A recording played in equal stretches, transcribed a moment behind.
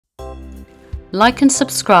Like and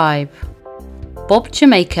subscribe. Bob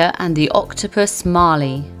Jamaica and the Octopus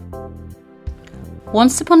Marley.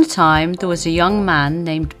 Once upon a time there was a young man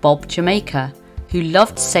named Bob Jamaica who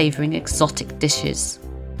loved savouring exotic dishes.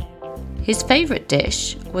 His favourite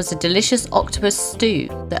dish was a delicious octopus stew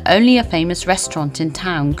that only a famous restaurant in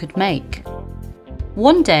town could make.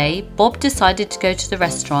 One day, Bob decided to go to the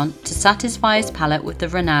restaurant to satisfy his palate with the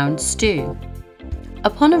renowned stew.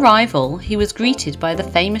 Upon arrival, he was greeted by the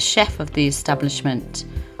famous chef of the establishment.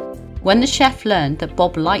 When the chef learned that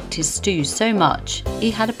Bob liked his stew so much, he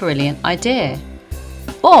had a brilliant idea.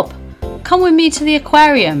 "Bob, come with me to the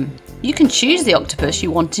aquarium. You can choose the octopus you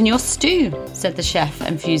want in your stew," said the chef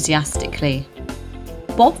enthusiastically.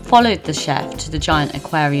 Bob followed the chef to the giant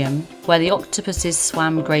aquarium, where the octopuses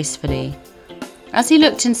swam gracefully. As he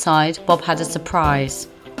looked inside, Bob had a surprise.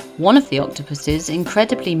 One of the octopuses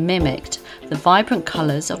incredibly mimicked the vibrant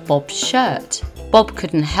colours of Bob's shirt. Bob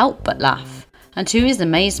couldn't help but laugh, and to his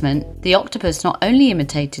amazement, the octopus not only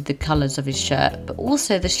imitated the colours of his shirt, but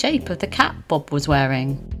also the shape of the cap Bob was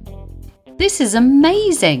wearing. "This is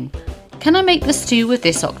amazing! Can I make the stew with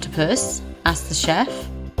this octopus?" asked the chef.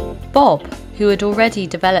 Bob, who had already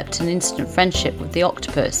developed an instant friendship with the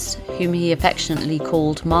octopus, whom he affectionately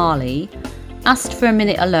called Marley, asked for a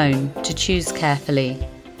minute alone to choose carefully.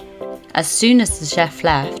 As soon as the chef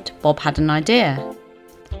left, Bob had an idea.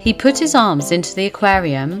 He put his arms into the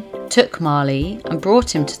aquarium, took Marley and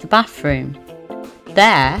brought him to the bathroom.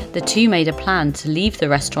 There, the two made a plan to leave the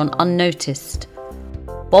restaurant unnoticed.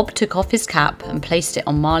 Bob took off his cap and placed it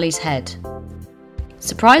on Marley's head.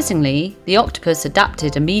 Surprisingly, the octopus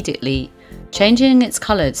adapted immediately, changing its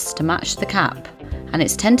colours to match the cap and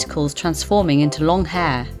its tentacles transforming into long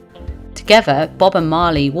hair. Together, Bob and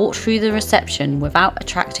Marley walked through the reception without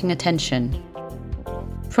attracting attention.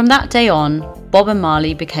 From that day on, Bob and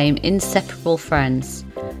Marley became inseparable friends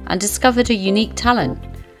and discovered a unique talent,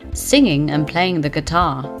 singing and playing the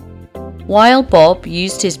guitar. While Bob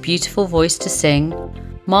used his beautiful voice to sing,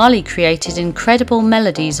 Marley created incredible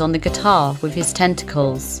melodies on the guitar with his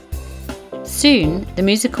tentacles. Soon, the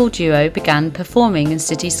musical duo began performing in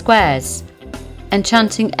city squares,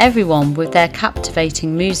 enchanting everyone with their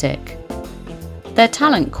captivating music. Their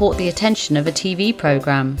talent caught the attention of a TV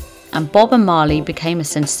programme, and Bob and Marley became a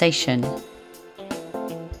sensation.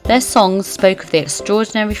 Their songs spoke of the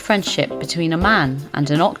extraordinary friendship between a man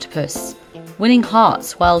and an octopus, winning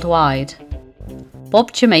hearts worldwide.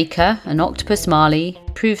 Bob Jamaica and Octopus Marley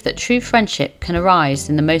proved that true friendship can arise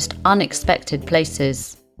in the most unexpected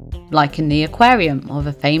places, like in the aquarium of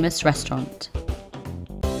a famous restaurant.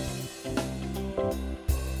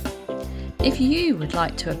 If you would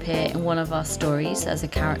like to appear in one of our stories as a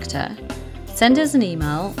character, send us an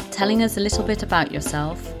email telling us a little bit about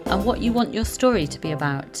yourself and what you want your story to be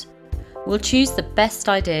about. We'll choose the best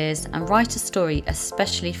ideas and write a story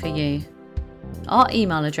especially for you. Our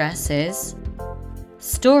email address is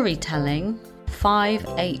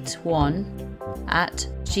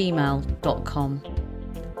storytelling581@gmail.com.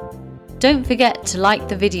 Don't forget to like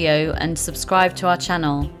the video and subscribe to our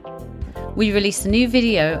channel. We release a new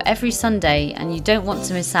video every Sunday and you don't want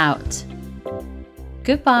to miss out.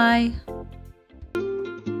 Goodbye!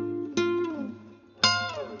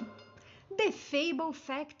 The Fable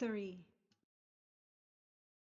Factory.